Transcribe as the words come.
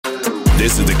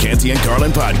This is the Canty and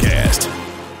Carlin podcast.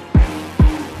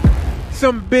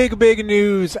 Some big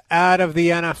news out of the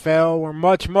NFL. We're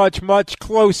much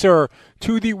closer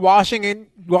to the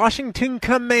Washington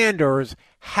Commanders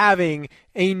having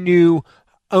a new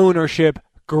ownership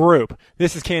group.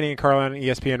 This is Canty and Carlin on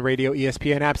ESPN Radio,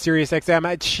 ESPN app, Sirius XM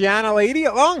at Channel 80.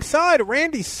 Alongside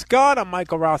Randy Scott, I'm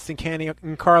Michael Roston. Canty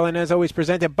and Carlin, as always,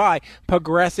 presented by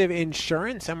Progressive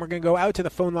Insurance. And we're going to go out to the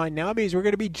phone line now because we're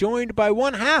going to be joined by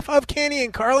one half of Canty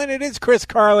and Carlin. It is Chris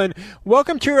Carlin.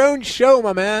 Welcome to your own show,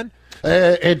 my man.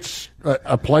 It's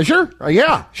a pleasure.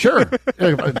 Yeah, sure.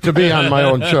 To be on my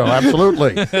own show.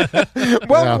 Absolutely.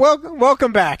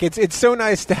 Welcome back. It's so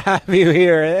nice to have you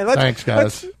here. And thanks,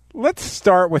 guys. Let's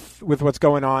start with what's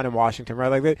going on in Washington, right?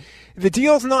 Like the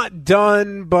deal's not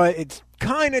done, but it's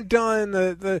kind of done.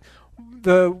 The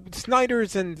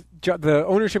Snyders and the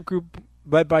ownership group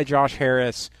led by Josh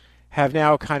Harris have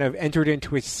now kind of entered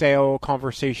into a sale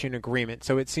conversation agreement.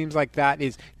 So it seems like that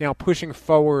is now pushing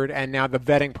forward, and now the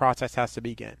vetting process has to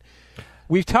begin.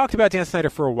 We've talked about Dan Snyder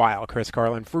for a while, Chris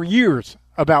Carlin, for years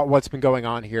about what's been going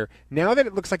on here. Now that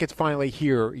it looks like it's finally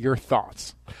here, your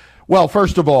thoughts? Well,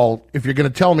 first of all, if you're going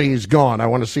to tell me he's gone, I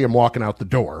want to see him walking out the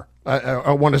door.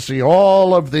 I want to see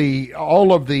all of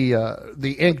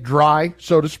the ink dry,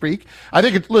 so to speak. I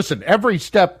think listen, every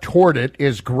step toward it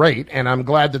is great, and I'm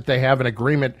glad that they have an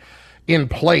agreement in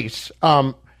place.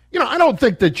 I don't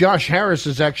think that Josh Harris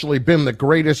has actually been the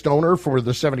greatest owner for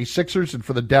the 76ers and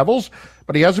for the Devils,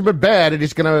 but he hasn't been bad,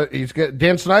 and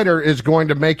Dan Snyder is going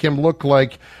to make him look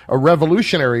like a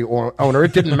revolutionary owner.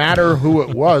 It didn't matter who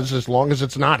it was as long as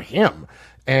it's not him.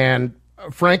 And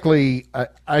frankly,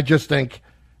 I just think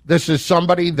this is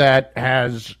somebody that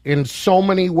has, in so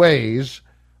many ways,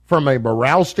 from a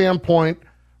morale standpoint,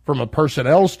 from a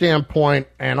personnel standpoint,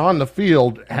 and on the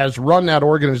field, has run that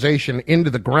organization into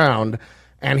the ground,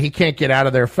 and he can't get out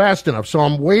of there fast enough. So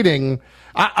I'm waiting.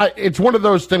 It's one of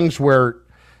those things where,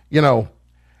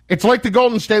 it's like the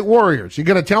Golden State Warriors. You're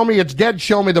going to tell me it's dead?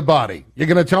 Show me the body. You're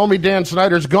going to tell me Dan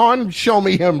Snyder's gone? Show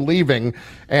me him leaving.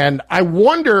 And I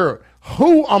wonder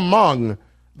who among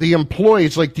the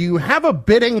employees, do you have a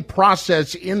bidding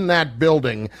process in that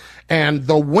building, and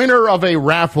the winner of a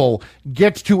raffle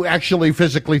gets to actually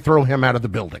physically throw him out of the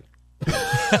building?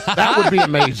 That would be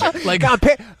amazing.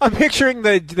 I'm picturing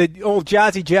the old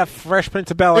Jazzy Jeff, Fresh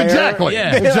Prince of Bel-Air. Exactly.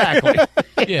 Yeah. Exactly.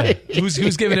 Yeah.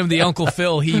 Who's giving him the Uncle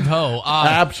Phil heave ho?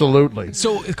 Absolutely.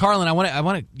 So, Carlin, I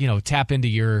want to tap into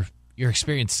your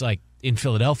experience, in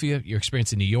Philadelphia, your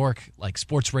experience in New York,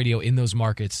 sports radio in those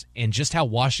markets, and just how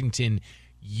Washington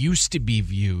used to be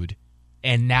viewed,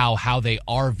 and now how they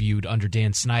are viewed under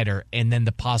Dan Snyder, and then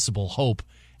the possible hope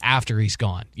after he's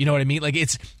gone. You know what I mean?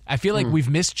 I feel like we've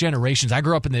missed generations. I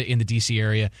grew up in the DC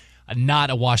area, not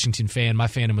a Washington fan. My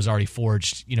fandom was already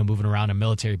forged, moving around on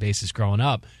military bases growing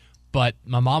up. But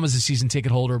my mom was a season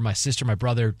ticket holder, my sister, my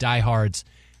brother, diehards,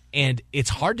 and it's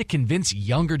hard to convince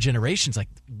younger generations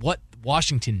what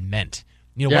Washington meant.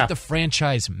 What the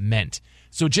franchise meant.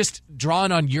 So just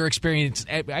drawing on your experience,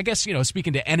 I guess,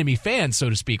 speaking to enemy fans, so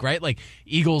to speak, right?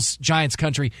 Eagles, Giants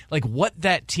country, what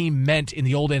that team meant in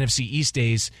the old NFC East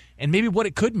days, and maybe what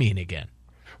it could mean again.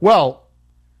 Well,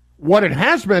 what it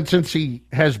has meant since he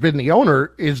has been the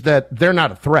owner is that they're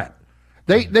not a threat.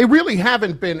 They really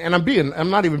haven't been, and I'm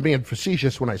not even being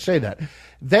facetious when I say that.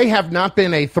 They have not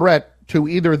been a threat to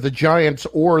either the Giants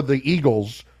or the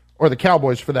Eagles, or the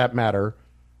Cowboys for that matter,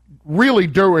 really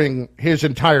during his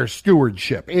entire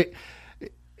stewardship.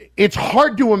 It's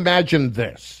hard to imagine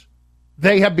this.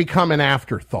 They have become an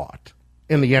afterthought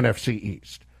in the NFC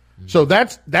East. So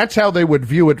that's how they would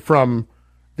view it from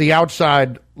the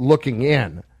outside looking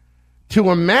in.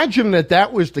 To imagine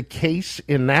that was the case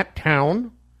in that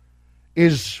town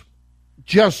is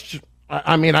just,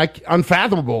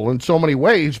 unfathomable in so many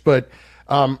ways, but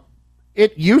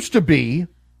it used to be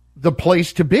the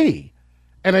place to be.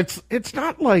 And it's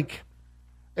not like,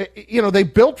 they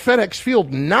built FedEx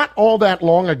Field not all that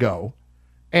long ago,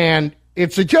 and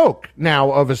it's a joke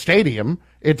now of a stadium.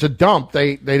 It's a dump.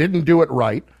 They didn't do it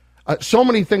right. So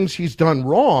many things he's done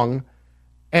wrong,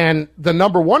 and the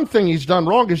number one thing he's done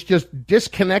wrong is just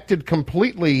disconnected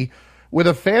completely with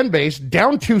a fan base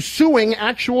down to suing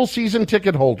actual season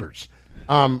ticket holders.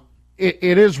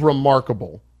 It is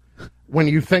remarkable when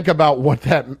you think about what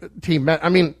that team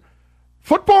meant.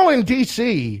 Football in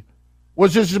D.C.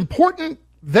 was as important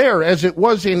there as it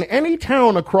was in any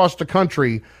town across the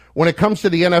country when it comes to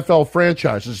the NFL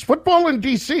franchises. Football in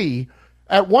D.C.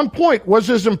 at one point was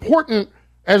as important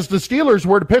as the Steelers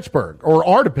were to Pittsburgh, or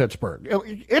are to Pittsburgh.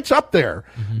 It's up there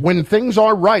when things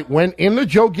are right, when in the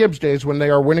Joe Gibbs days when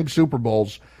they are winning Super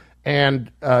Bowls.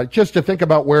 And just to think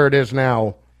about where it is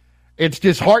now, It's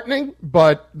disheartening,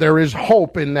 but there is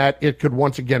hope in that it could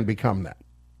once again become that.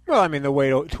 Well, I mean, the way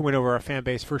to win over a fan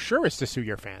base for sure is to sue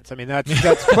your fans. I mean, that's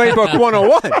playbook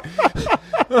 101.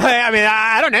 I mean,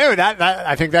 I don't know. That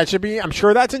I think that should be. I'm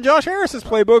sure that's in Josh Harris's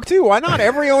playbook too. Why not?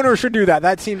 Every owner should do that.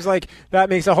 That seems like that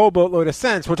makes a whole boatload of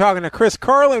sense. We're talking to Chris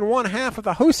Carlin, one half of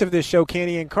the host of this show,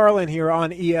 Canty and Carlin, here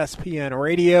on ESPN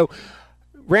Radio.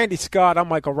 Randy Scott, I'm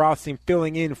Michael Rothstein,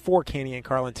 filling in for Canty and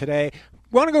Carlin today.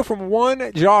 We want to go from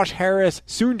one Josh Harris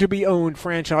soon-to-be-owned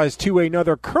franchise to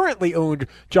another currently owned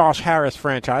Josh Harris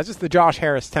franchise. It's the Josh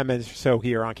Harris 10 minutes or so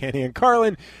here on Canty and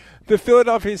Carlin. The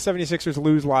Philadelphia 76ers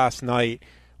lose last night.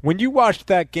 When you watched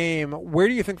that game, where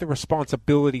do you think the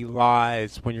responsibility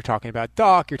lies when you're talking about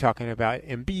Doc, you're talking about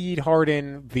Embiid,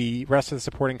 Harden, the rest of the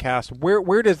supporting cast?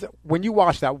 Where does, when you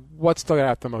watch that, what stood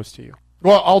out the most to you?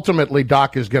 Well, ultimately,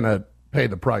 Doc is going to pay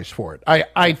the price for it.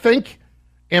 I think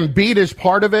Embiid is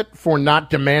part of it for not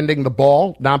demanding the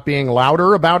ball, not being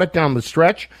louder about it down the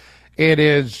stretch. It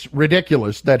is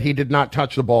ridiculous that he did not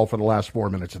touch the ball for the last 4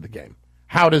 minutes of the game.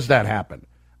 How does that happen?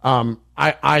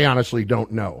 I honestly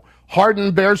don't know.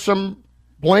 Harden bears some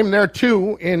blame there,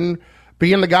 too, in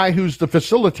being the guy who's the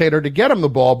facilitator to get him the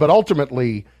ball. But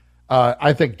ultimately,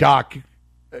 I think Doc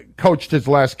coached his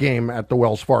last game at the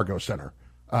Wells Fargo Center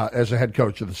as a head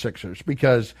coach of the Sixers,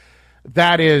 because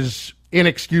that is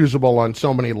inexcusable on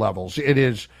so many levels. It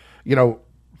is,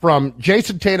 from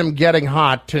Jason Tatum getting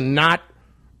hot to not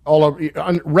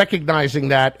recognizing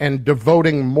that and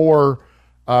devoting more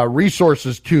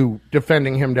resources to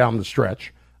defending him down the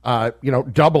stretch,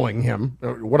 doubling him.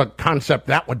 What a concept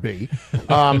that would be.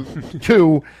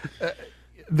 To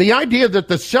the idea that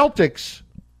the Celtics,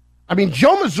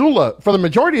 Joe Mazzulla, for the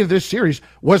majority of this series,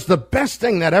 was the best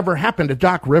thing that ever happened to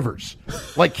Doc Rivers.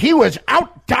 Like, he was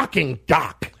out-docking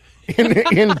Doc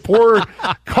in poor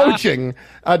coaching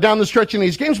down the stretch in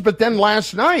these games. But then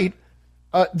last night,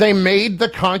 they made the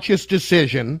conscious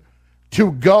decision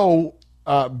to go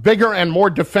bigger and more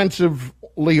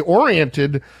defensively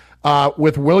oriented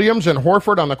with Williams and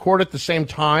Horford on the court at the same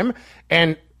time.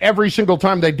 And every single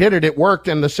time they did it, it worked,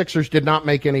 and the Sixers did not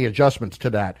make any adjustments to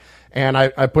that. And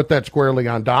I put that squarely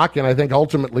on Doc, and I think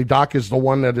ultimately Doc is the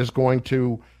one that is going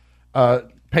to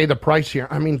pay the price here.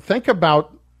 Think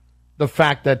about the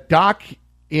fact that Doc,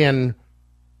 in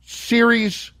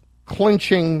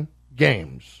series-clinching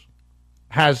games,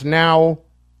 has now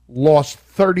lost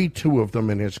 32 of them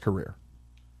in his career.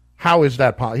 How is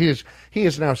that possible? He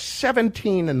is now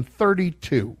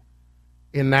 17-32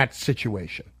 in that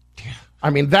situation.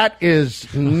 That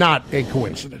is not a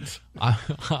coincidence.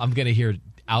 I'm going to hear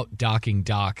out-docking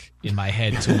Doc in my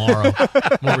head tomorrow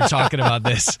when we're talking about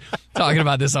this on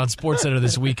SportsCenter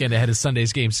this weekend ahead of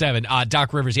Sunday's Game 7.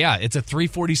 Doc Rivers, it's a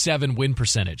 .347 win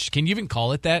percentage. Can you even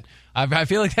call it that? I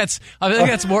feel like that's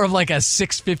more of like a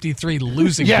 .653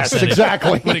 losing percentage. Yes,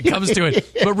 exactly. When it comes to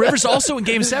it. But Rivers also in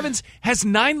Game 7s has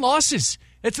 9 losses.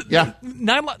 It's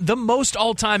the most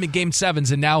all-time in Game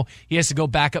 7s, and now he has to go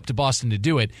back up to Boston to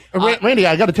do it. Randy,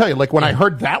 I got to tell you, when I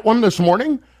heard that one this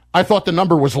morning, I thought the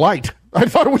number was light. I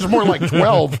thought it was more like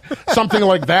 12, something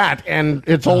like that, and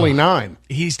it's only 9.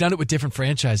 He's done it with different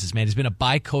franchises, man. He's been a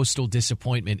bi-coastal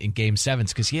disappointment in Game 7s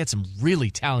because he had some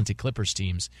really talented Clippers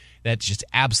teams that just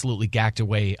absolutely gacked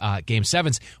away Game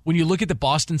 7s. When you look at the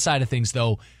Boston side of things,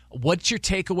 though, what's your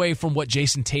takeaway from what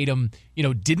Jason Tatum,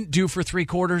 didn't do for 3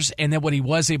 quarters and then what he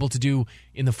was able to do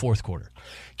in the 4th quarter?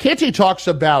 Canty talks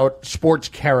about sports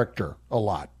character a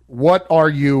lot. What are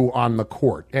you on the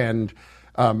court? And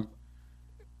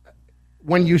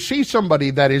when you see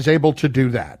somebody that is able to do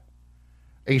that,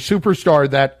 a superstar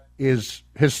that is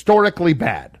historically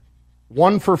bad,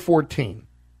 1 for 14,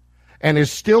 and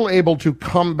is still able to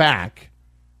come back,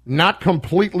 not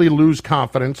completely lose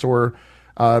confidence or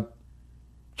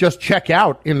just check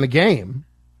out in the game,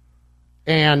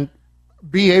 and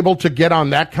be able to get on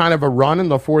that kind of a run in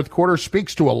the 4th quarter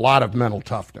speaks to a lot of mental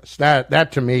toughness.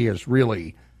 That to me is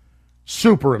really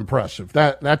super impressive.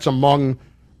 That's among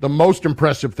the most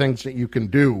impressive things that you can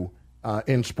do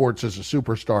in sports as a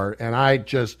superstar. And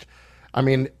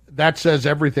that says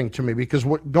everything to me, because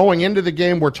going into the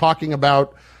game, we're talking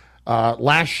about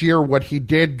last year, what he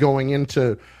did going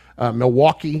into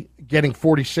Milwaukee, getting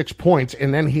 46 points,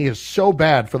 and then he is so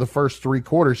bad for the first 3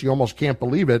 quarters, you almost can't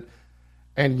believe it.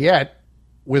 And yet,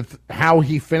 with how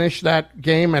he finished that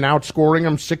game and outscoring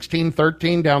him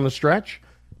 16-13 down the stretch,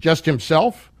 just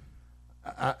himself,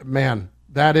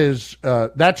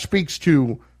 that speaks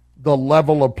to the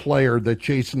level of player that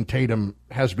Jason Tatum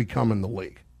has become in the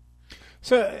league.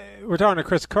 So we're talking to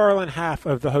Chris Carlin, half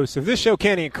of the hosts of this show,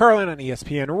 Canty and Carlin, on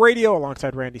ESPN Radio,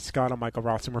 alongside Randy Scott. I'm Michael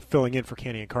Rothstein. We're filling in for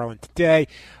Canty and Carlin today.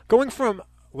 Going from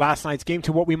last night's game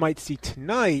to what we might see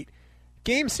tonight,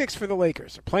 Game 6 for the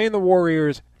Lakers. They're playing the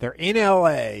Warriors. They're in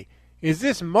L.A. Is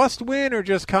this must win or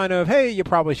just kind of, hey, you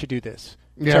probably should do this?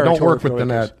 Yeah, don't work with the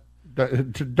net.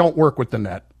 Don't work with the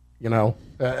net.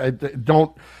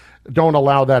 Don't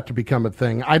allow that to become a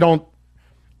thing. I don't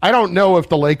know if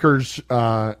the Lakers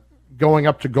going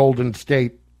up to Golden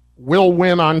State will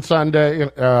win on Sunday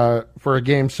for a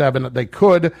Game 7. They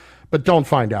could, but don't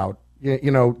find out.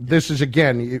 This is,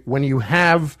 again, when you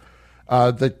have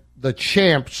the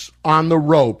champs on the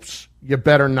ropes, you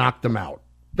better knock them out.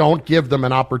 Don't give them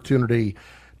an opportunity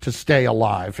to stay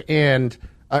alive. And,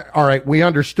 all right, we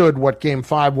understood what Game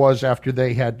 5 was after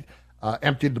they had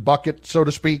emptied the bucket, so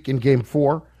to speak, in Game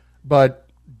 4. But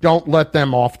don't let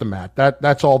them off the mat.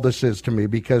 That's all this is to me,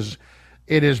 because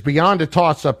it is beyond a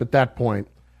toss-up at that point.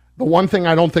 The one thing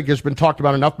I don't think has been talked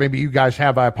about enough, maybe you guys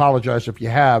have, I apologize if you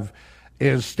have,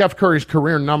 is Steph Curry's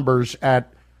career numbers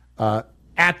at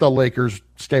the Lakers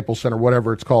Staples Center,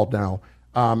 whatever it's called now.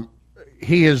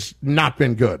 He has not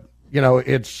been good.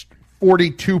 It's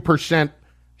 42%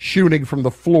 shooting from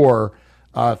the floor,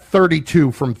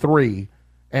 32 from three,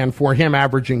 and for him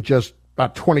averaging just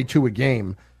about 22 a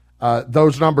game.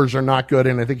 Those numbers are not good,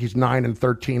 and I think he's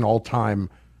 9-13 all-time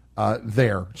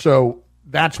there. So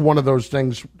that's one of those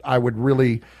things I would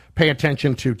really pay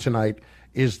attention to tonight.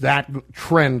 Is that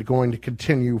trend going to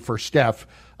continue for Steph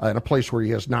in a place where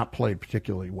he has not played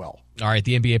particularly well? All right,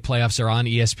 the NBA playoffs are on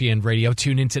ESPN Radio.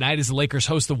 Tune in tonight as the Lakers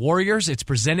host the Warriors. It's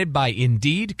presented by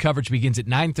Indeed. Coverage begins at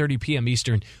 9:30 p.m.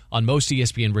 Eastern on most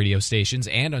ESPN radio stations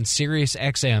and on Sirius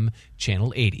XM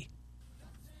Channel 80.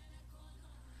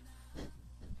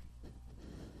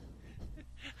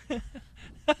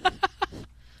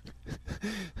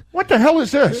 What the hell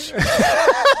is this?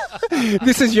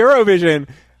 This is Eurovision.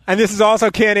 And this is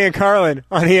also Canty and Carlin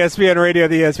on ESPN Radio,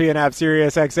 the ESPN app,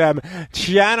 Sirius XM,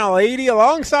 Channel 80.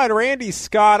 Alongside Randy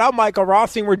Scott, I'm Michael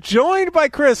Rothstein. We're joined by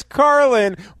Chris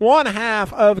Carlin, one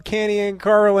half of Canty and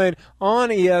Carlin on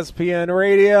ESPN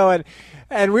Radio.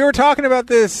 And we were talking about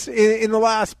this in the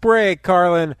last break,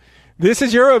 Carlin. This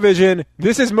is Eurovision.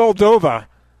 This is Moldova.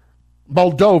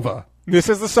 Moldova. This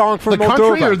is the song for the Moldova. The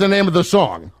country or the name of the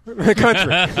song? The country.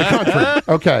 The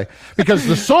country. Okay. Because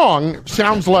the song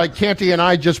sounds like Canty and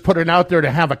I just put it out there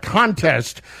to have a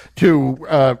contest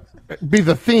to be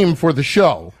the theme for the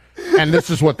show. And this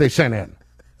is what they sent in.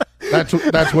 That's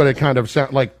what it kind of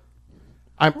sounds like.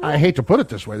 I hate to put it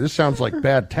this way. This sounds like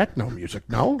bad techno music.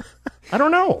 No? I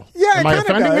don't know. Yeah, Am I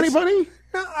offending anybody?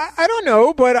 No, I don't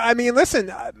know, but I mean,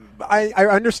 listen, I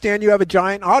understand you have a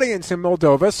giant audience in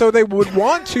Moldova, so they would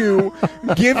want to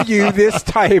give you this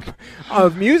type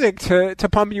of music to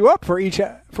pump you up for each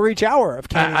hour of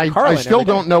Canty and Carlin. I still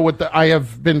don't know what I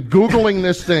have been Googling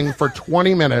this thing for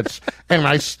 20 minutes, and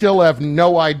I still have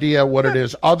no idea what it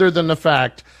is, other than the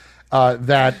fact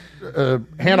that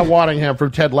Hannah Waddingham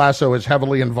from Ted Lasso is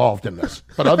heavily involved in this.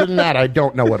 But other than that, I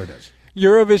don't know what it is.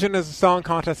 Eurovision as a song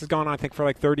contest has gone on, I think, for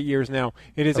like 30 years now.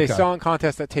 It is a song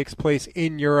contest that takes place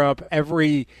in Europe.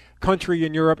 Every country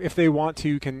in Europe, if they want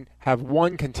to, can have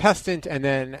one contestant, and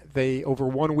then they, over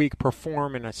 1 week,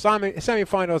 perform in a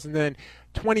semifinals, and then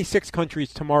 26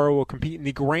 countries tomorrow will compete in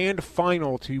the grand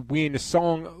final to win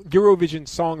Eurovision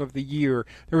Song of the Year.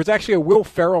 There was actually a Will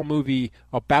Ferrell movie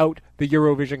about the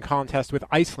Eurovision contest with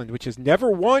Iceland, which has never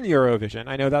won Eurovision.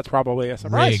 I know that's probably a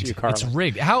surprise to you, Carlin. It's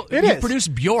rigged. How it you is. Produce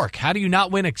Bjork? How do you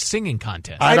not win a singing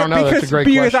contest? I don't know. That's a great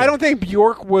question. I don't think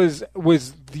Bjork was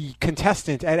the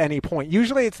contestant at any point.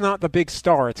 Usually it's not the big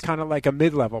star. It's kind of like a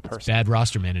mid-level person. It's bad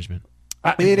roster management.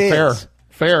 It is.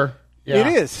 Fair. Yeah.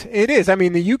 It is. I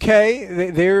mean, the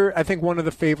UK, they're, I think, one of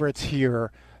the favorites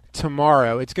here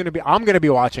tomorrow. I'm going to be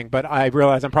watching, but I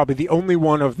realize I'm probably the only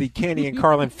one of the Canty and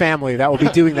Carlin family that will be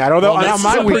doing that. Although now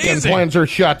my weekend plans are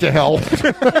shot to hell.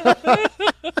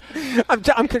 I'm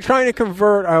trying to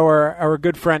convert our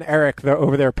good friend Eric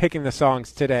over there picking the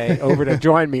songs today over to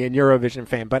join me in Eurovision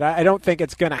fame, but I don't think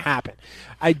it's going to happen.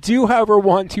 I do, however,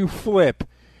 want to flip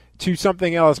to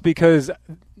something else, because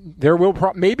there will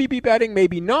maybe be betting,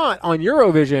 maybe not, on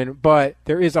Eurovision, but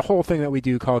there is a whole thing that we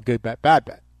do called Good Bet, Bad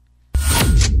Bet.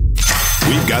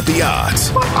 We've got the odds.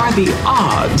 What are the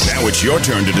odds? Now it's your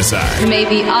turn to decide. May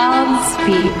the odds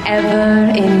be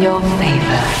ever in your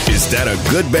favor. Is that a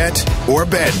good bet or a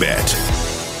bad bet?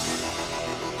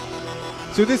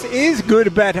 So this is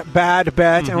good bet, bad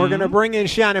bet, and we're going to bring in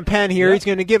Shannon Penn here. Yep. He's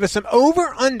going to give us some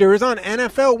over-unders on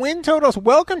NFL win totals.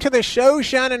 Welcome to the show,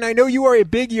 Shannon. I know you are a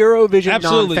big Eurovision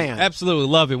non-fan. Absolutely.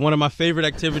 Love it. One of my favorite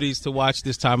activities to watch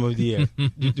this time of the year.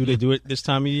 Do they do it this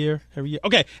time of year? Every year?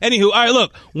 Okay. Anywho, all right,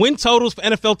 look. Win totals for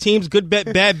NFL teams, good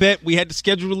bet, bad bet. We had the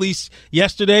schedule release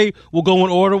yesterday. We'll go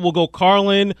in order. We'll go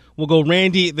Carlin. We'll go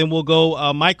Randy. Then we'll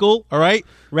go Michael. All right?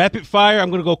 Rapid fire.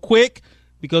 I'm going to go quick,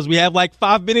 because we have like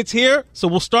 5 minutes here. So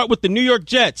we'll start with the New York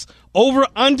Jets. Over,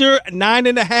 under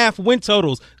 9.5 win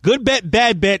totals. Good bet,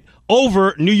 bad bet.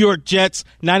 Over New York Jets,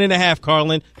 9.5,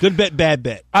 Carlin. Good bet, bad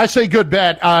bet. I say good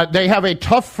bet. They have a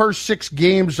tough first 6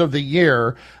 games of the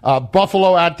year.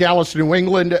 Buffalo at Dallas, New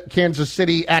England, Kansas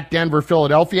City at Denver,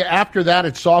 Philadelphia. After that,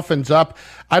 it softens up.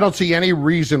 I don't see any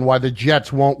reason why the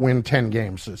Jets won't win 10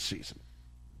 games this season.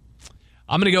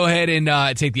 I'm going to go ahead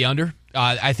and take the under.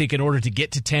 I think in order to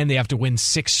get to 10, they have to win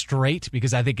 6 straight,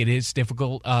 because I think it is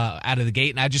difficult out of the gate.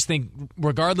 And I just think,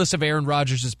 regardless of Aaron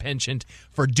Rodgers' penchant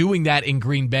for doing that in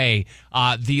Green Bay,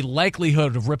 the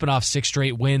likelihood of ripping off 6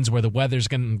 straight wins where the weather's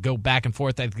going to go back and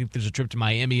forth, I think there's a trip to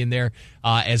Miami in there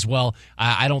as well.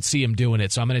 I don't see him doing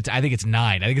it. So I think it's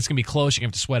 9. I think it's going to be close. You're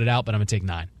going to have to sweat it out, but I'm going to take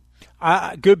 9.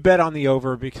 Good bet on the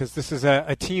over, because this is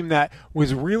a team that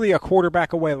was really a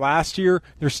quarterback away last year.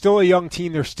 They're still a young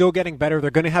team. They're still getting better. They're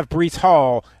going to have Breece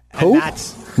Hall. And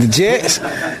that's the Jets.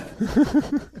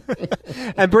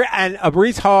 and a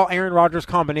Breece Hall, Aaron Rodgers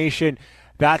combination,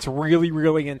 that's really,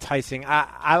 really enticing.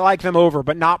 I like them over,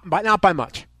 but not by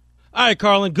much. All right,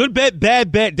 Carlin. Good bet,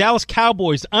 bad bet. Dallas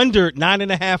Cowboys under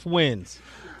 9.5 wins.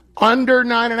 Under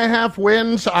 9.5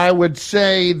 wins, I would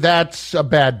say that's a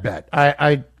bad bet.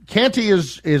 Canty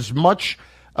is much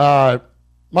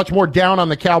more down on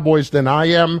the Cowboys than I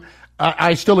am.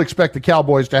 I still expect the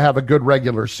Cowboys to have a good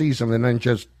regular season and then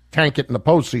just tank it in the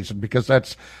postseason, because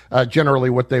that's generally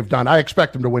what they've done. I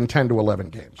expect them to win 10 to 11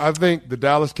 games. I think the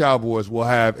Dallas Cowboys will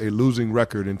have a losing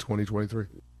record in 2023.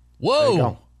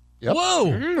 Whoa. Yep.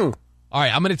 Whoa. All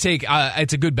right, I'm going to take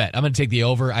it's a good bet. I'm going to take the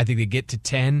over. I think they get to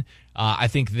 10. I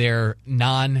think their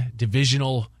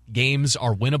non-divisional games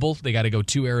are winnable. They got to go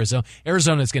to Arizona.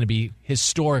 Arizona is going to be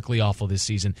historically awful this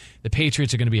season. The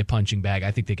Patriots are going to be a punching bag.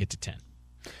 I think they get to 10.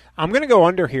 I'm going to go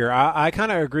under here. I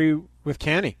kind of agree with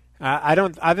Canny. I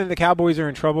think the Cowboys are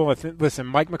in trouble. Listen,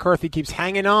 Mike McCarthy keeps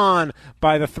hanging on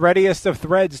by the threadiest of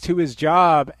threads to his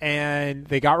job, and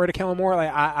they got rid of Kellen Moore.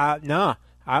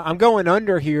 I'm going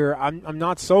under here. I'm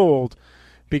not sold,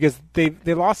 because they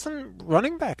lost some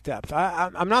running back depth.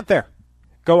 I'm not there.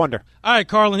 Go under. All right,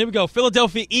 Carlin, here we go.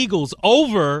 Philadelphia Eagles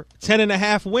over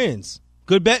 10.5 wins.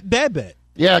 Good bet, bad bet.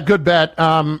 Yeah, good bet.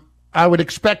 I would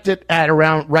expect it right at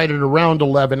around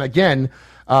 11. Again,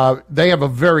 they have a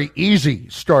very easy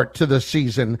start to the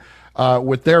season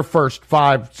with their first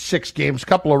 5-6 games,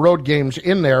 couple of road games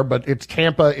in there, but it's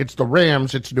Tampa, it's the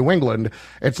Rams, it's New England.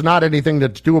 It's not anything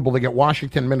that's doable to get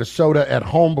Washington, Minnesota at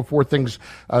home before things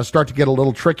start to get a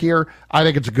little trickier. I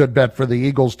think it's a good bet for the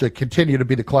Eagles to continue to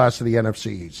be the class of the NFC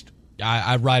East.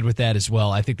 I ride with that as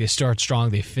well. I think they start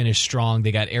strong, they finish strong.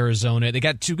 They got Arizona. They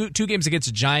got two games against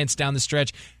the Giants down the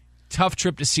stretch. Tough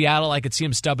trip to Seattle. I could see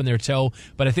them stubbing their toe,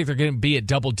 but I think they're going to be at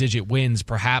double-digit wins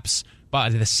perhaps by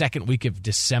the second week of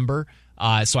December.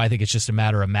 So I think it's just a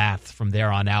matter of math from there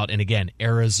on out. And again,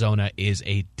 Arizona is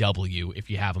a W if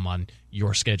you have them on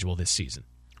your schedule this season.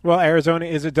 Well, Arizona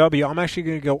is a W. I'm actually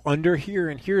going to go under here,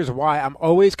 and here's why. I'm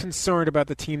always concerned about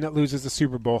the team that loses the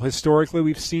Super Bowl. Historically,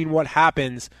 we've seen what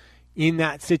happens in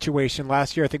that situation.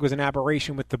 Last year, I think, was an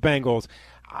aberration with the Bengals.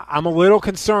 I'm a little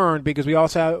concerned because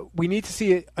we need to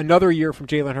see another year from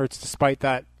Jalen Hurts despite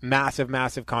that massive,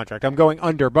 massive contract. I'm going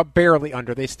under, but barely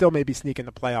under. They still may be sneaking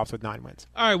the playoffs with 9 wins.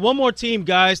 All right, one more team,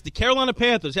 guys. The Carolina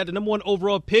Panthers had the number 1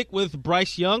 overall pick with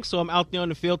Bryce Young, so I'm out there on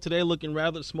the field today looking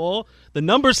rather small. The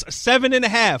number's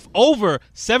 7.5, over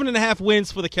 7.5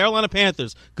 wins for the Carolina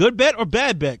Panthers. Good bet or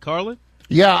bad bet, Carlin?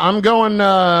 Yeah, I'll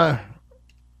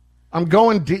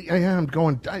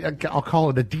call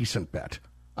it a decent bet.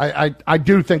 I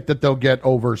do think that they'll get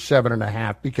over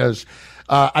 7.5 because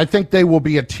I think they will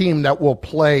be a team that will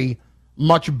play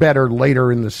much better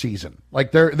later in the season.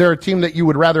 Like they're a team that you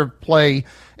would rather play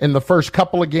in the first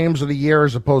couple of games of the year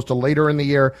as opposed to later in the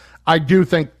year. I do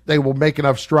think they will make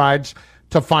enough strides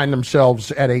to find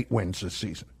themselves at 8 wins this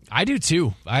season. I do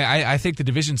too. I think the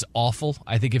division's awful.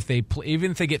 I think if they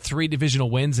even if they get 3 divisional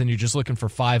wins and you're just looking for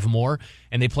 5 more,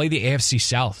 and they play the AFC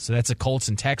South, so that's the Colts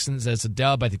and Texans. That's a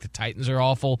dub. I think the Titans are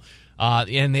awful,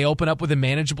 and they open up with a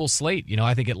manageable slate.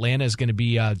 I think Atlanta is going to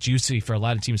be juicy for a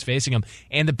lot of teams facing them.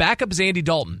 And the backup is Andy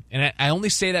Dalton, and I only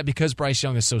say that because Bryce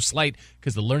Young is so slight,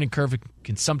 because the learning curve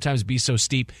can sometimes be so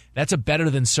steep. That's a better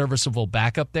than serviceable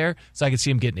backup there, so I can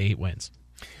see him getting 8 wins.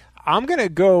 I'm going to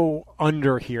go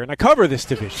under here, and I cover this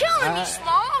division.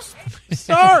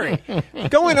 Sorry.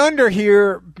 Going under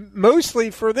here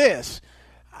mostly for this.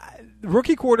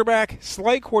 Rookie quarterback,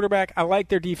 slight quarterback. I like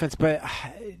their defense, but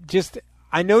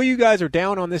I know you guys are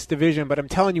down on this division, but I'm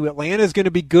telling you, Atlanta's going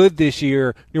to be good this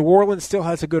year. New Orleans still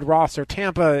has a good roster.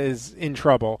 Tampa is in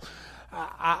trouble.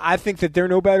 I think that they're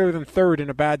no better than third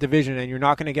in a bad division, and you're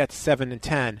not going to get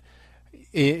 7-10,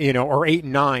 or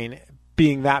 8-9.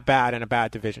 Being that bad in a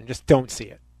bad division. Just don't see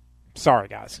it. Sorry,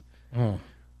 guys.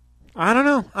 I don't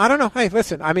know. Hey,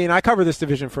 listen, I cover this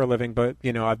division for a living, but,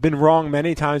 I've been wrong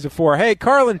many times before. Hey,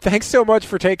 Carlin, thanks so much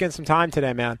for taking some time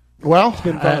today, man. Well,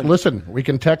 listen, we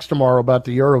can text tomorrow about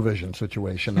the Eurovision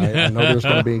situation. I know there's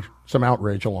going to be some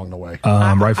outrage along the way.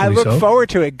 I look forward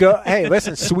to it. Hey,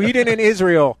 listen, Sweden and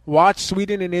Israel. Watch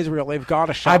Sweden and Israel. They've got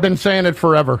a shot. I've been saying it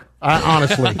forever,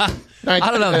 honestly.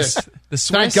 I don't know. The Swiss,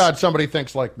 thank God somebody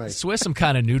thinks like me. Swiss, I'm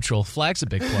kind of neutral. Flag's a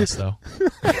big plus, though.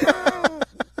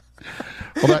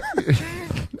 Well,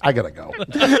 I got to go.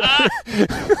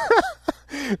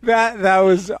 That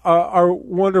was our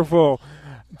wonderful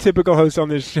typical host on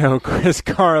this show, Chris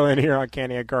Carlin, here on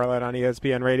Canty and Carlin on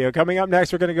ESPN Radio. Coming up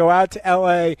next, we're going to go out to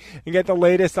L.A. and get the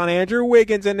latest on Andrew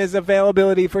Wiggins and his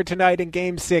availability for tonight in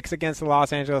Game 6 against the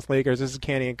Los Angeles Lakers. This is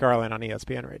Canty and Carlin on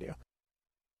ESPN Radio.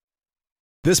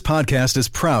 This podcast is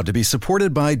proud to be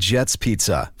supported by Jets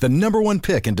Pizza, the #1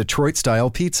 pick in Detroit-style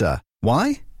pizza.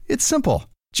 Why? It's simple.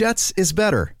 Jets is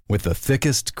better. With the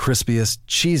thickest, crispiest,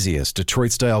 cheesiest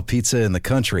Detroit-style pizza in the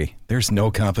country, there's no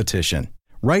competition.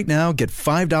 Right now, get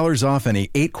 $5 off any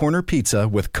 8-corner pizza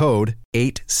with code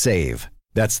 8SAVE.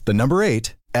 That's the number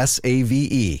 8,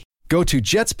 S-A-V-E. Go to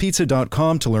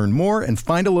jetspizza.com to learn more and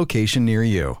find a location near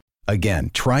you.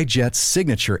 Again, try Jet's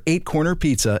signature 8-corner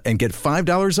pizza and get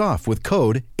 $5 off with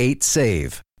code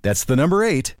 8SAVE. That's the number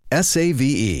 8,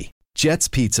 S-A-V-E. Jet's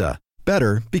Pizza.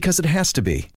 Better because it has to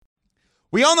be.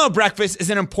 We all know breakfast is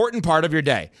an important part of your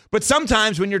day, but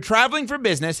sometimes when you're traveling for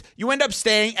business, you end up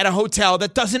staying at a hotel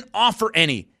that doesn't offer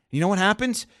any. You know what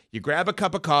happens? You grab a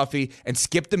cup of coffee and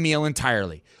skip the meal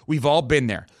entirely. We've all been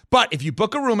there. But if you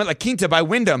book a room at La Quinta by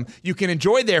Wyndham, you can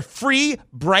enjoy their free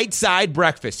Bright Side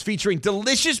breakfast featuring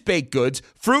delicious baked goods,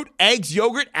 fruit, eggs,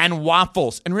 yogurt, and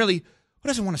waffles. And really, who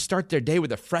doesn't want to start their day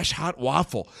with a fresh, hot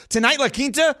waffle? Tonight, La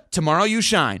Quinta, tomorrow you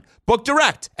shine. Book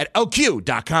direct at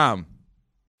LQ.com.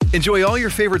 Enjoy all your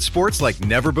favorite sports like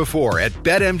never before at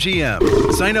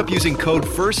BetMGM. Sign up using code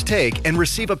FIRSTTAKE and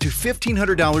receive up to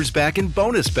 $1,500 back in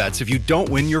bonus bets if you don't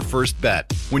win your first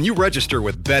bet. When you register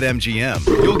with BetMGM,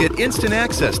 you'll get instant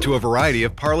access to a variety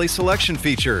of parlay selection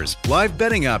features, live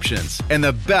betting options, and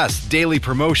the best daily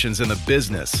promotions in the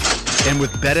business. And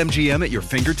with BetMGM at your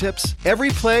fingertips, every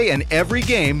play and every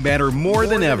game matter more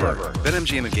than ever.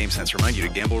 BetMGM and GameSense remind you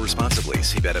to gamble responsibly.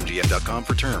 See BetMGM.com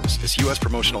for terms. This U.S.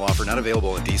 promotional offer not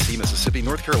available in D.C., Mississippi,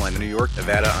 North Carolina, New York,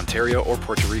 Nevada, Ontario, or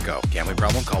Puerto Rico. Gambling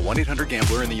problem? Call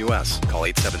 1-800-GAMBLER in the U.S. Call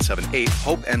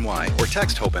 877-8-HOPE-NY or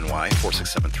text HOPE-NY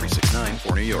 467-369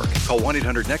 for New York. Call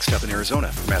 1-800-NEXT-STEP in Arizona.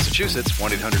 For Massachusetts,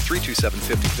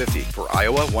 1-800-327-5050. For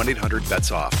Iowa,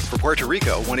 1-800-BETS-OFF. For Puerto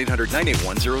Rico,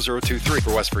 1-800-981-0023.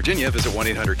 For West Virginia, visit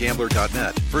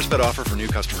 1-800-GAMBLER.net. First bet offer for new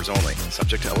customers only.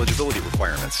 Subject to eligibility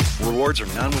requirements. Rewards are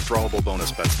non-withdrawable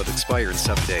bonus bets that expire in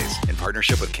 7 days. In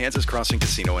partnership with Kansas Crossing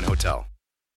Casino and Hotel.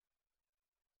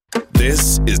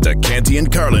 This is the Canty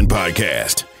and Carlin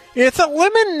podcast. It's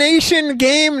elimination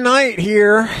game night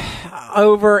here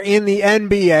over in the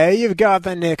NBA. You've got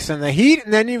the Knicks and the Heat,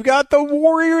 and then you've got the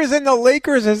Warriors and the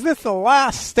Lakers. Is this the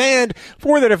last stand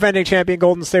for the defending champion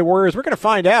Golden State Warriors? We're going to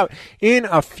find out in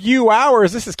a few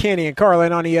hours. This is Canty and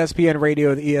Carlin on ESPN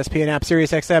Radio, the ESPN app,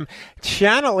 Sirius XM,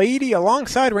 Channel 80,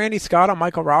 alongside Randy Scott on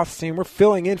Michael Rothstein. We're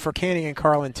filling in for Canty and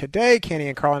Carlin today. Canty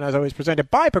and Carlin, as always,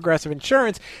 presented by Progressive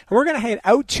Insurance. And we're going to head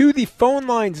out to the phone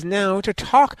lines now to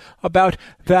talk about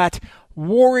that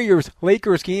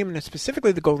Warriors-Lakers game, and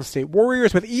specifically the Golden State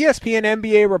Warriors, with ESPN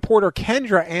NBA reporter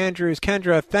Kendra Andrews.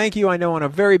 Kendra, thank you, I know, on a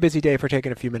very busy day for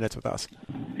taking a few minutes with us.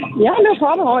 Yeah, no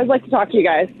problem. Always like to talk to you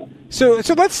guys. So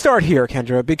let's start here,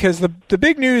 Kendra, because the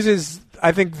big news is,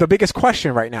 I think, the biggest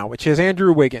question right now, which is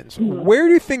Andrew Wiggins. Mm-hmm. Where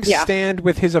do things stand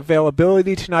with his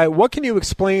availability tonight? What can you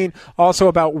explain also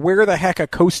about where the heck a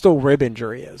coastal rib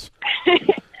injury is?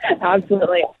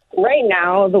 Absolutely. right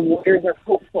now the Warriors are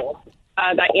hopeful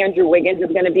that Andrew Wiggins is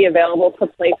going to be available to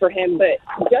play for him, but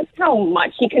just how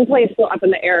much he can play is still up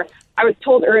in the air. I was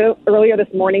told earlier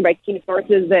this morning by team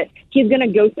sources that he's going to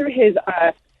go through his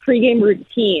pregame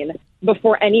routine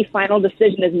before any final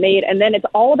decision is made, and then it's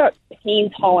all about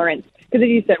pain tolerance. Because as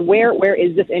you said, where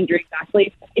is this injury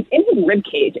exactly? It's in his rib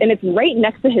cage, and it's right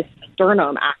next to his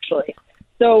sternum, actually.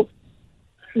 So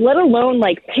let alone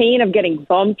like pain of getting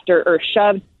bumped or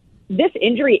shoved, this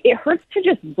injury, it hurts to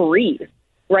just breathe,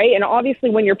 right? And obviously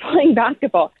when you're playing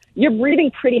basketball, you're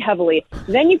breathing pretty heavily.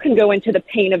 Then you can go into the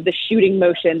pain of the shooting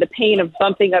motion, the pain of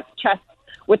bumping up chest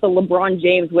with a LeBron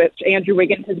James, which Andrew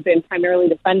Wiggins has been primarily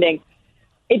defending.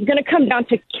 It's going to come down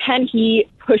to, can he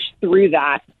push through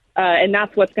that? And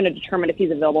that's what's going to determine if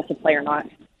he's available to play or not.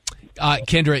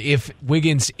 Kendra, if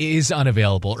Wiggins is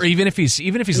unavailable, or even if he's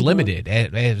limited,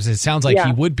 as it sounds like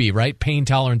he would be, right? Pain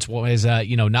tolerance was,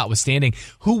 notwithstanding,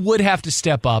 who would have to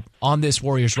step up on this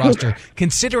Warriors roster,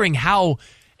 considering how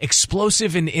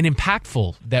explosive and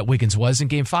impactful that Wiggins was in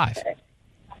Game 5?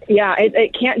 Yeah,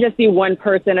 it can't just be one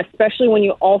person, especially when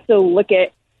you also look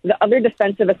at the other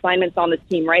defensive assignments on this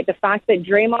team, right? The fact that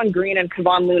Draymond Green and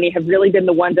Kevon Looney have really been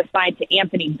the ones assigned to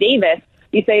Anthony Davis.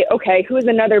 You say, okay, who is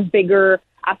another bigger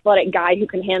athletic guy who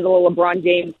can handle a LeBron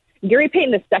James? Gary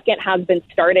Payton II has been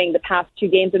starting the past 2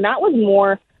 games, and that was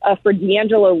more for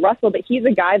D'Angelo Russell, but he's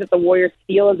a guy that the Warriors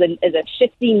feel is a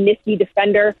shifty, nifty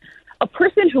defender, a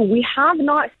person who we have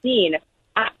not seen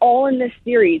at all in this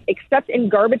series, except in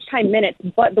garbage time minutes,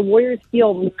 but the Warriors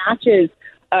feel matches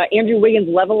Andrew Wiggins'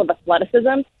 level of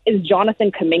athleticism, is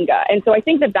Jonathan Kuminga. And so I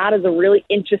think that is a really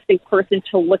interesting person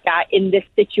to look at in this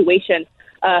situation.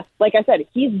 Like I said,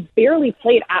 he's barely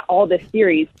played at all this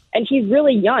series, and he's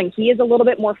really young. He is a little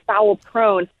bit more foul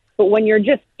prone, but when you're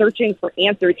just searching for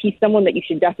answers, he's someone that you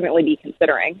should definitely be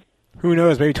considering. Who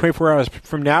knows? Maybe 24 hours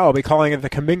from now, I'll be calling it the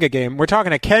Kuminga game. We're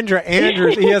talking to Kendra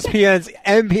Andrews, ESPN's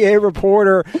NBA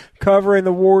reporter, covering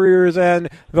the Warriors and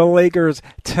the Lakers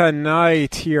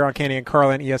tonight here on Canty and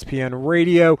Carlin, ESPN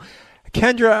Radio.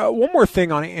 Kendra, one more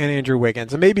thing on Andrew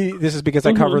Wiggins, and maybe this is because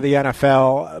I cover the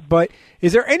NFL, but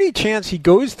is there any chance he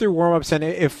goes through warm-ups, and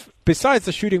if, besides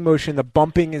the shooting motion, the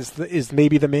bumping is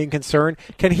maybe the main concern,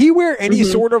 can he wear any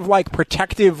sort of like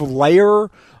protective layer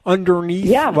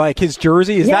underneath like his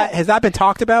jersey? Has that been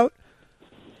talked about?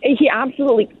 He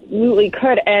absolutely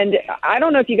could. And I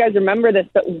don't know if you guys remember this,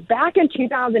 but back in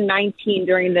 2019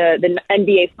 during the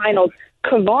NBA Finals,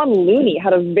 Kevon Looney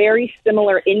had a very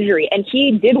similar injury, and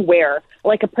he did wear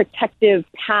like a protective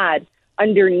pad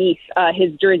underneath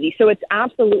his jersey. So it's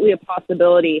absolutely a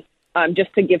possibility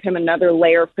just to give him another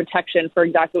layer of protection for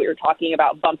exactly what you're talking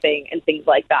about, bumping and things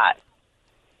like that.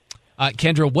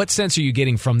 Kendra, what sense are you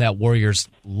getting from that Warriors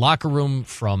locker room,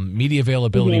 from media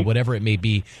availability, whatever it may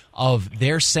be, of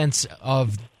their sense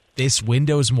of this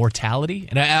window's mortality?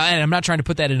 And I'm not trying to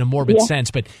put that in a morbid sense,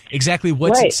 but exactly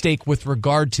what's at stake with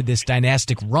regard to this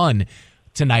dynastic run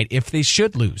tonight if they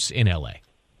should lose in LA?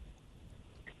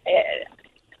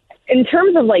 In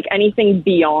terms of like anything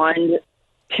beyond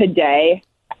today,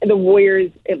 the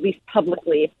Warriors, at least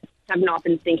publicly, have not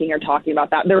been thinking or talking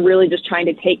about that. They're really just trying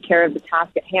to take care of the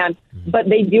task at hand. But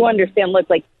they do understand, look,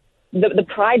 like the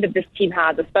pride that this team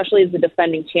has, especially as the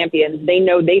defending champions, they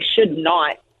know they should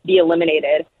not be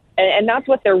eliminated. And that's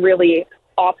what they're really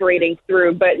operating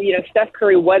through. But, you know, Steph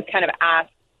Curry was kind of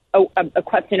asked a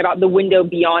question about the window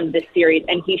beyond this series,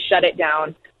 and he shut it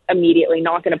down immediately,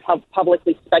 not going to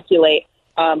publicly speculate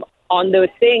on those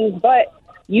things. But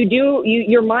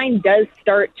your mind does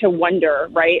start to wonder,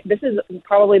 right? This is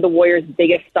probably the Warriors'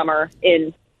 biggest summer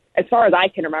in, as far as I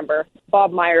can remember.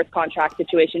 Bob Myers' contract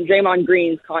situation, Draymond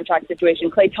Green's contract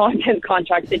situation, Klay Thompson's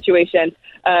contract situation,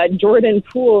 Jordan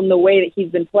Poole and the way that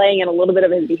he's been playing and a little bit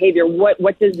of his behavior.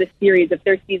 What does this series, if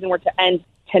their season were to end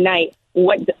tonight,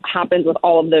 what happens with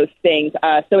all of those things?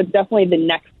 So it's definitely the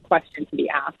next question to be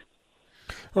asked.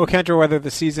 Well, Kendra, whether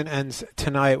the season ends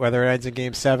tonight, whether it ends in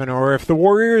Game 7, or if the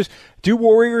Warriors do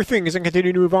Warrior things and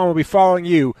continue to move on, we'll be following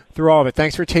you through all of it.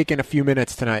 Thanks for taking a few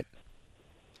minutes tonight.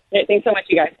 Yeah, thanks so much,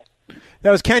 you guys. That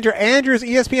was Kendra Andrews,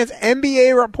 ESPN's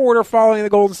NBA reporter, following the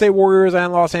Golden State Warriors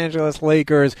and Los Angeles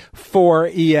Lakers for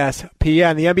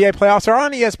ESPN. The NBA playoffs are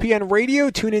on ESPN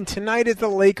Radio. Tune in tonight as the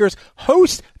Lakers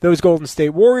host those Golden State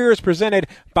Warriors, presented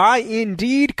by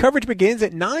Indeed. Coverage begins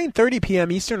at 9:30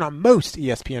 p.m. Eastern on most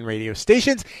ESPN radio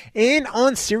stations and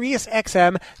on Sirius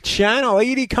XM Channel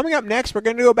 80. Coming up next, we're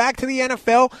going to go back to the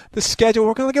NFL, the schedule.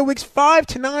 We're going to look at weeks 5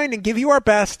 to 9 and give you our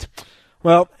best,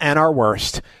 well, and our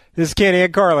worst. This is Canty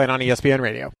and Carlin on ESPN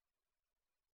Radio.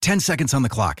 10 seconds on the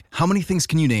clock. How many things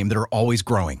can you name that are always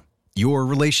growing? Your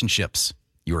relationships,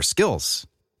 your skills,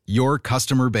 your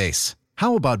customer base.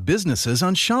 How about businesses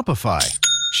on Shopify?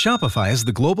 Shopify is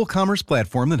the global commerce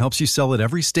platform that helps you sell at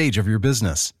every stage of your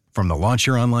business. From the launch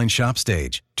your online shop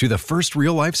stage, to the first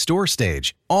real-life store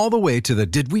stage, all the way to the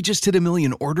did we just hit 1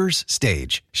 million orders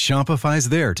stage, Shopify's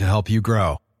there to help you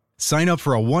grow. Sign up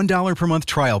for a $1 per month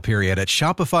trial period at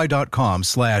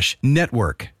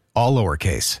shopify.com/network, all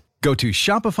lowercase. Go to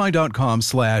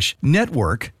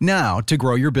shopify.com/network now to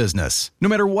grow your business, no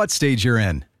matter what stage you're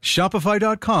in.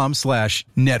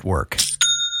 Shopify.com/network.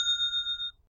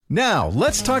 Now,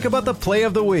 let's talk about the play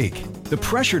of the week. The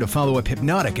pressure to follow up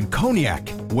Hypnotic and Cognac,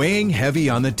 weighing heavy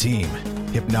on the team.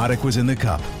 Hypnotic was in the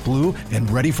cup, blue, and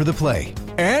ready for the play.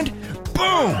 And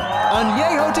boom!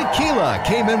 Añejo Tequila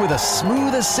came in with a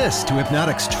smooth assist to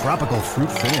Hypnotic's tropical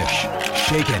fruit finish.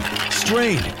 Shaken,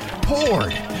 strained,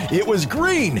 poured. It was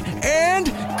green and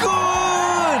good!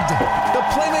 The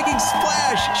playmaking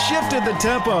splash shifted the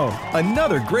tempo.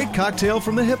 Another great cocktail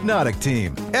from the Hypnotic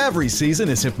team. Every season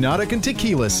is Hypnotic and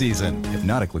Tequila season.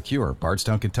 Hypnotic Liqueur,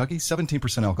 Bardstown, Kentucky,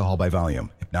 17% alcohol by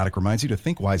volume. Hypnotic reminds you to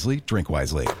think wisely, drink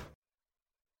wisely.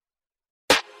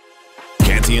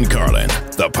 Canty and Carlin,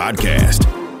 the podcast.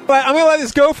 But I'm going to let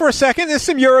this go for a second. This is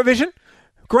some Eurovision.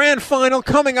 Grand final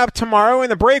coming up tomorrow. In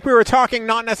the break, we were talking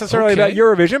not necessarily about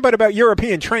Eurovision, but about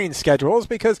European train schedules,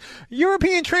 because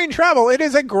European train travel, it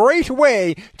is a great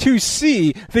way to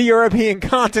see the European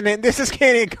continent. This is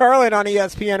Canty and Carlin on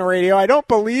ESPN Radio. I don't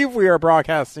believe we are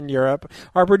broadcast in Europe.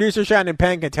 Our producer, Shannon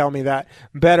Penn, can tell me that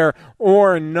better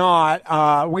or not.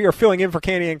 We are filling in for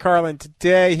Canty and Carlin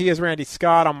today. He is Randy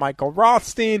Scott. I'm Michael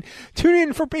Rothstein. Tune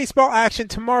in for baseball action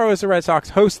tomorrow as the Red Sox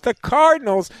host the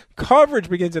Cardinals. Coverage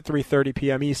begins at 3:30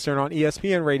 p.m. Eastern on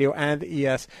ESPN Radio and the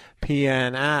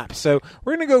ESPN app. So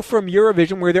we're going to go from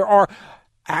Eurovision, where there are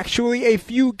actually a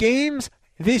few games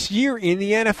this year in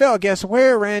the NFL. Guess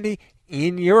where, Randy?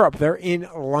 In Europe. They're in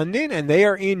London and they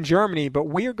are in Germany. But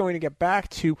we are going to get back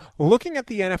to looking at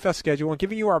the NFL schedule and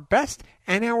giving you our best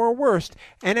and our worst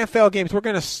NFL games. We're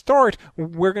going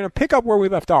to pick up where we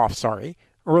left off,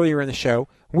 earlier in the show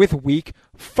with Week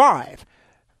 5.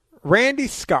 Randy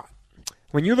Scott,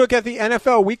 when you look at the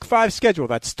NFL Week 5 schedule,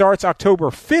 that starts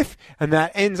October 5th and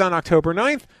that ends on October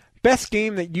 9th, best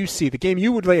game that you see, the game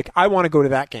you would like, I want to go to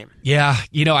that game. Yeah,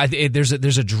 there's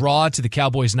a draw to the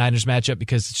Cowboys-Niners matchup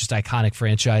because it's just iconic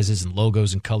franchises and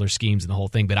logos and color schemes and the whole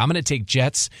thing. But I'm going to take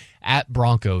Jets at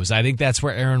Broncos. I think that's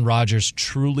where Aaron Rodgers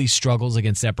truly struggles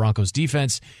against that Broncos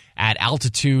defense at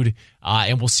altitude.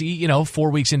 And we'll see,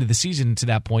 4 weeks into the season to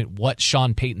that point, what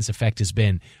Sean Payton's effect has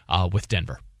been with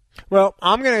Denver. Well,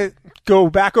 I'm going to go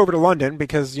back over to London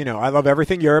because, I love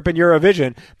everything Europe and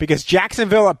Eurovision, because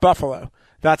Jacksonville at Buffalo.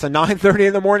 That's a 9:30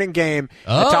 in the morning game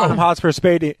at Tottenham Hotspur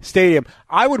Stadium.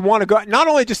 I would want to go, not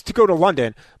only just to go to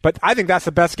London, but I think that's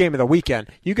the best game of the weekend.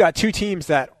 You got two teams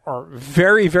that are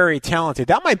very, very talented.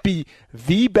 That might be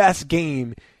the best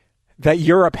game that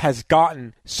Europe has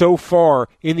gotten so far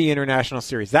in the international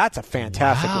series. That's a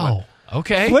fantastic one.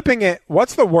 Okay. Flipping it,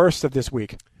 what's the worst of this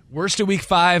week? Worst of Week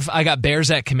 5, I got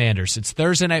Bears at Commanders. It's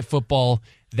Thursday Night Football.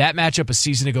 That matchup a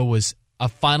season ago was a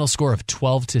final score of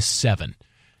 12-7,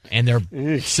 and they're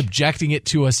subjecting it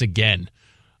to us again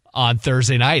on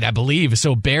Thursday night, I believe.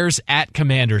 So Bears at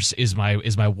Commanders is my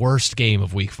worst game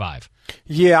of Week 5.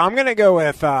 Yeah, I'm going to go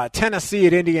with Tennessee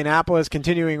at Indianapolis,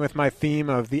 continuing with my theme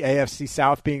of the AFC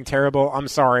South being terrible. I'm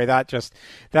sorry, that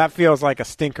feels like a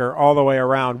stinker all the way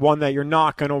around, one that you're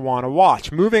not going to want to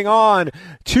watch. Moving on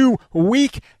to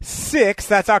Week 6,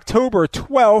 that's October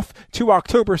 12th to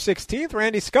October 16th.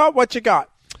 Randy Scott, what you got?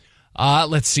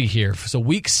 Let's see here. So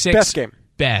Week 6. Best game.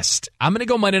 Best. I'm going to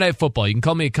go Monday Night Football. You can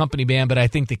call me a company man, but I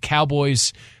think the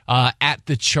Cowboys at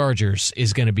the Chargers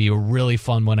is going to be a really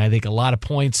fun one. I think a lot of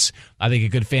points. I think a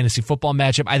good fantasy football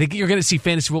matchup. I think you're going to see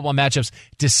fantasy football matchups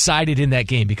decided in that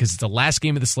game because it's the last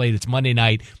game of the slate. It's Monday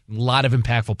night. A lot of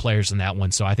impactful players in that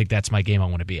one, so I think that's my game I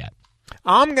want to be at.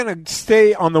 I'm going to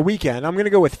stay on the weekend. I'm going to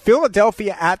go with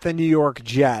Philadelphia at the New York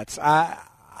Jets.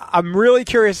 I'm really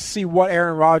curious to see what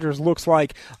Aaron Rodgers looks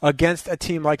like against a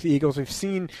team like the Eagles. We've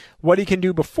seen what he can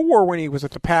do before when he was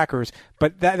with the Packers,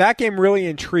 but that game really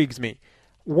intrigues me.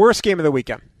 Worst game of the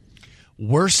weekend.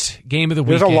 Worst game of the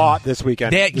weekend. There's a lot this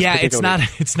weekend.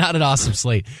 It's not an awesome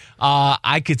slate.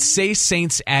 I could say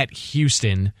Saints at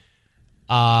Houston.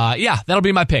 That'll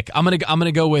be my pick. I'm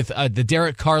gonna go with the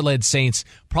Derek Carr-led Saints,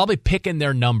 probably picking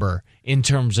their number in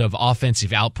terms of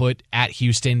offensive output at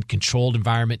Houston, controlled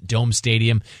environment, dome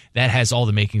stadium. That has all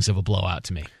the makings of a blowout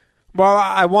to me. Well,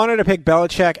 I wanted to pick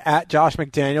Belichick at Josh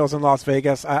McDaniels in Las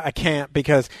Vegas. I can't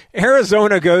because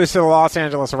Arizona goes to the Los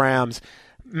Angeles Rams.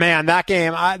 Man, that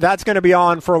game, that's going to be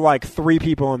on for like 3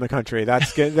 people in the country.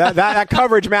 That's good. that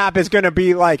coverage map is going to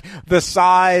be like the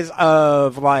size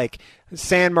of like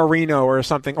San Marino or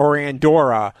something, or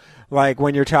Andorra, like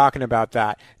when you're talking about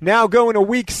that. Now going to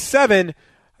week 7,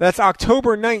 that's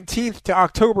October 19th to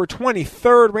October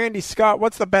 23rd. Randy Scott,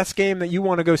 what's the best game that you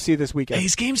want to go see this weekend?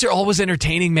 These games are always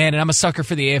entertaining, man, and I'm a sucker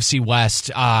for the AFC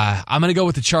West. I'm going to go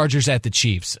with the Chargers at the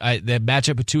Chiefs. The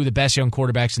matchup with two of the best young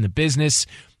quarterbacks in the business,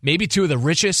 maybe two of the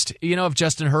richest, if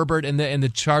Justin Herbert and the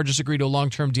Chargers agree to a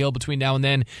long-term deal between now and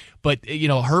then. But,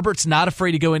 Herbert's not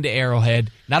afraid to go into Arrowhead,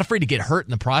 not afraid to get hurt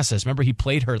in the process. Remember, he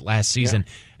played hurt last season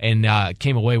and almost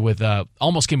came away with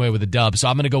a dub. So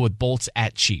I'm going to go with Bolts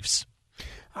at Chiefs.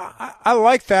 I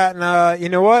like that, and you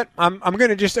know what? I'm going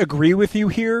to just agree with you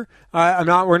here. We're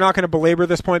not going to belabor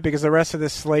this point because the rest of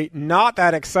this slate not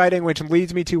that exciting, which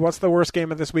leads me to what's the worst game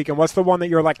of this week, and what's the one that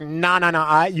you're like,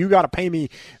 nah, you got to pay me,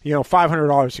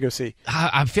 $500 to go see.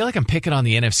 I feel like I'm picking on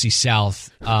the NFC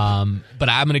South, but I'm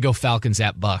going to go Falcons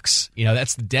at Bucks.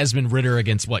 That's the Desmond Ridder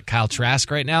against Kyle Trask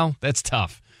right now. That's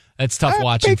tough. It's tough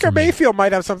watching. Baker Mayfield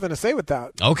might have something to say with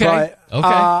that. Okay. But,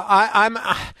 I'm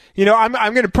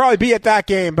going to probably be at that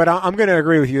game, but I'm going to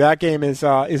agree with you. That game is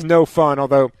no fun.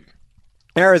 Although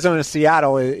Arizona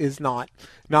Seattle is not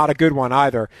a good one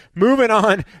either. Moving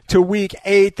on to week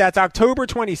 8, that's October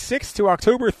 26th to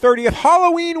October 30th,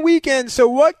 Halloween weekend. So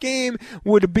what game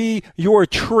would be your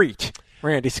treat,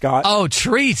 Randy Scott? Oh,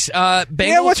 treat.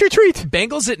 Bengals, what's your treat?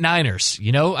 Bengals at Niners.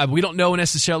 We don't know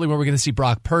necessarily when we're going to see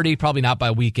Brock Purdy. Probably not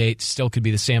by week 8. Still could be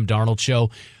the Sam Darnold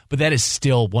show. But that is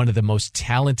still one of the most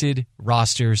talented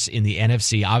rosters in the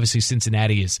NFC. Obviously,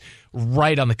 Cincinnati is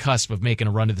right on the cusp of making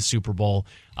a run to the Super Bowl.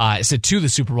 I said to the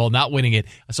Super Bowl, not winning it.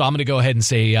 So I'm going to go ahead and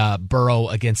say Burrow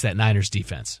against that Niners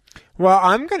defense. Well,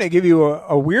 I'm going to give you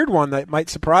a weird one that might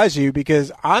surprise you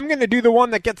because I'm going to do the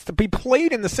one that gets to be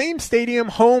played in the same stadium,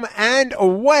 home and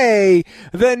away.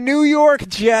 The New York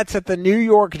Jets at the New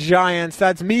York Giants.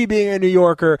 That's me being a New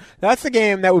Yorker. That's the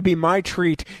game that would be my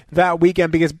treat that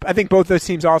weekend because I think both those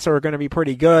teams also are going to be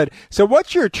pretty good. So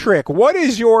what's your trick? What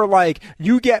is your,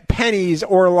 you get pennies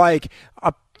or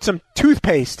some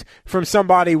toothpaste from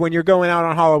somebody when you're going out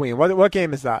on Halloween? What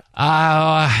game is that?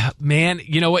 Man,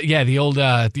 you know what? Yeah, the old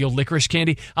licorice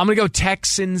candy. I'm gonna go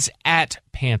Texans at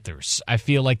Panthers. I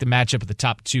feel like the matchup of the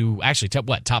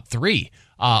top 3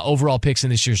 overall picks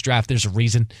in this year's draft. There's a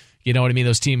reason. You know what I mean?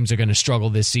 Those teams are going to struggle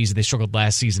this season. They struggled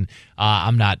last season.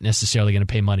 I'm not necessarily going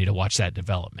to pay money to watch that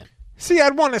development. See,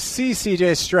 I'd want to see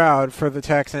C.J. Stroud for the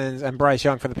Texans and Bryce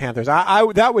Young for the Panthers.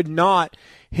 That would not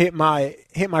hit my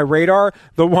radar.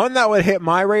 The one that would hit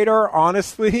my radar,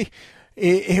 honestly,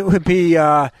 it would be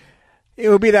that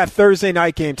Thursday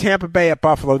night game, Tampa Bay at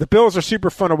Buffalo. The Bills are super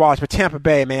fun to watch, but Tampa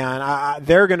Bay, man,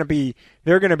 they're gonna be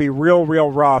real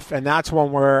rough, and that's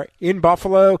one where in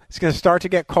Buffalo it's gonna start to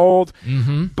get cold.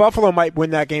 Mm-hmm. Buffalo might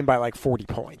win that game by 40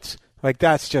 points.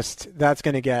 That's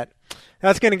gonna get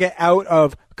out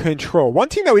of control. One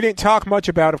team that we didn't talk much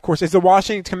about, of course, is the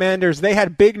Washington Commanders. They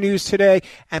had big news today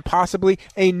and possibly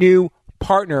a new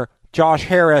partner, Josh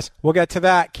Harris. We'll get to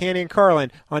that. Canty and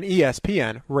Carlin on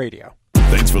ESPN Radio.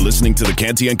 Thanks for listening to the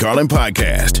Canty and Carlin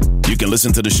podcast. You can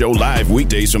listen to the show live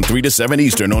weekdays from 3 to 7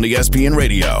 Eastern on ESPN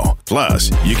Radio.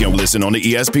 Plus, you can listen on the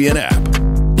ESPN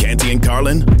app. Canty and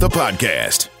Carlin, the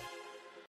podcast.